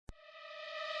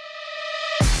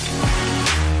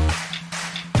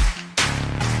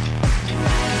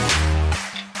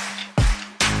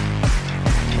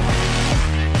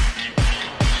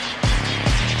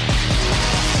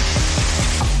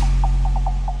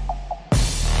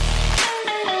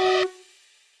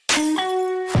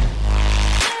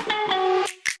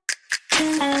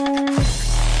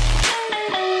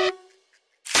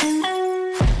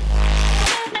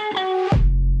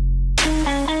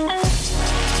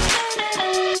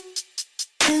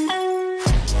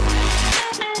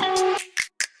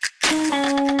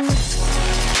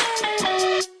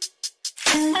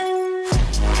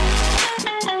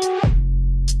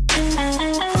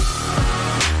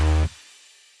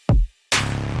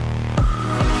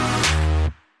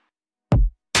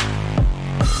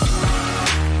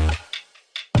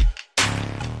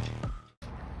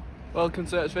Welcome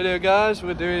to this video, guys.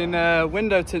 We're doing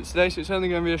window tints today, so it's only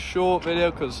going to be a short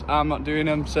video because I'm not doing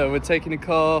them. So we're taking the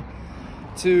car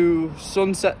to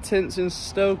Sunset Tints in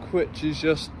Stoke, which is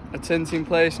just a tinting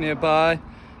place nearby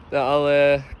that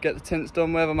I'll get the tints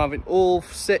done with. I'm having all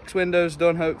 6 windows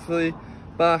done, hopefully.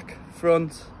 Back,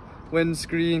 front,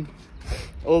 windscreen,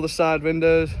 all the side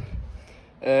windows.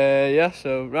 Yeah,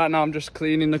 so right now I'm just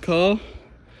cleaning the car.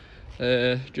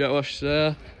 Jet wash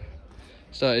there.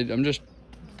 I'm just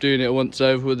doing it once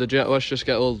over with the jet wash, just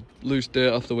get all loose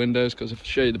dirt off the windows, because if I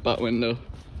show you the back window,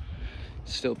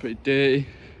 it's still pretty dirty.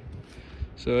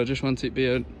 So I just want it to be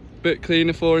a bit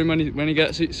cleaner for him when he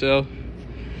gets it. So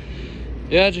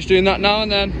yeah, just doing that now,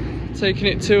 and then taking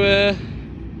it to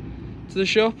the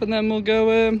shop, and then we'll go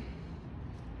and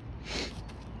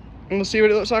we'll see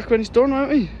what it looks like when it's done, won't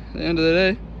we? At the end of the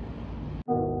day.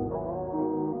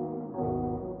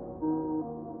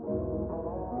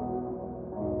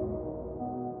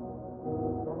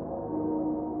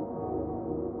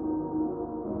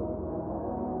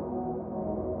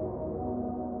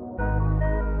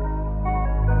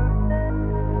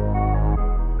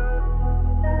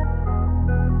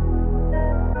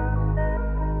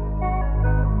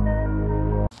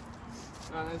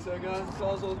 So guys, the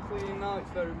car's all clean now, it's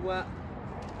very wet.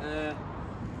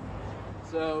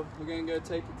 So we're going to go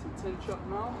take it to the tint shop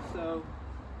now, so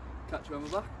catch you when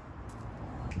we're back.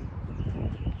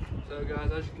 So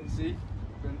guys, as you can see,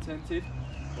 we've been tinted,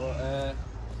 but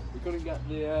we couldn't get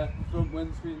the front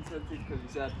windscreen tinted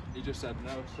because he just said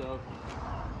no, so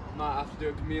might have to do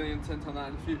a chameleon tint on that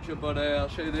in the future, but I'll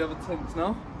show you the other tints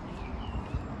now.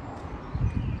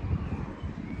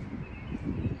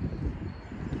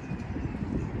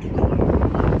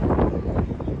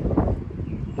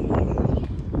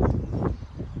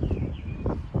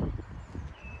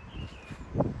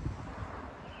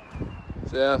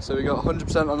 So yeah, so we got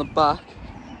 100% on the back,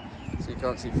 so you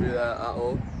can't see through there at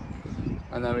all.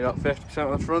 And then we got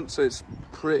 50% on the front, so it's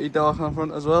pretty dark on the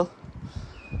front as well.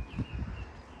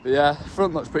 But yeah, the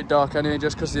front looks pretty dark anyway,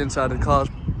 just because the inside of the car's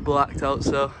blacked out,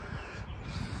 so.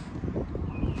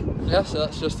 Yeah, so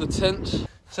that's just the tints.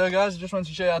 So guys, I just wanted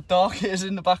to show you how dark it is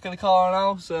in the back of the car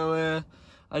now. So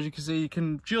as you can see, you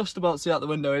can just about see out the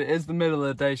window. It is the middle of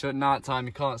the day, so at night time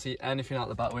you can't see anything out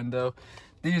the back window.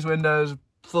 These windows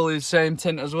fully the same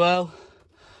tint as well.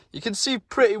 You can see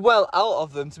pretty well out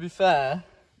of them, to be fair,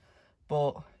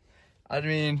 but I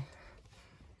mean,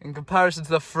 in comparison to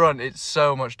the front, it's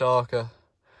so much darker.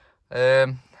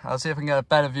 I'll see if I can get a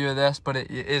better view of this, but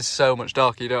it is so much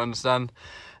darker, you don't understand.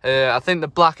 I think the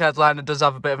black headliner does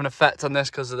have a bit of an effect on this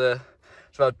because of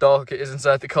how dark it is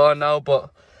inside the car now,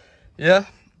 but yeah,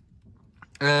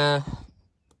 I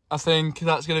think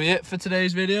that's going to be it for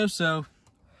today's video. So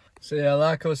yeah,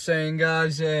 like I was saying,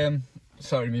 guys,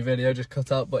 sorry my video just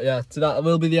cut out, but yeah, that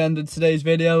will be the end of today's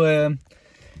video.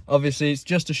 Obviously it's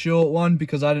just a short one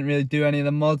because I didn't really do any of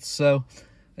the mods, so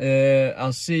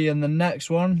I'll see you in the next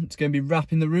one. It's going to be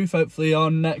wrapping the roof hopefully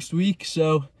on next week,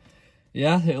 so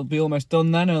yeah, it'll be almost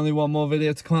done then. Only one more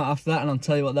video to come out after that, and I'll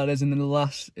tell you what that is in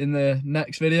the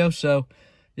next video. So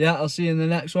yeah, I'll see you in the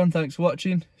next one. Thanks for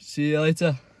watching, see you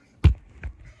later.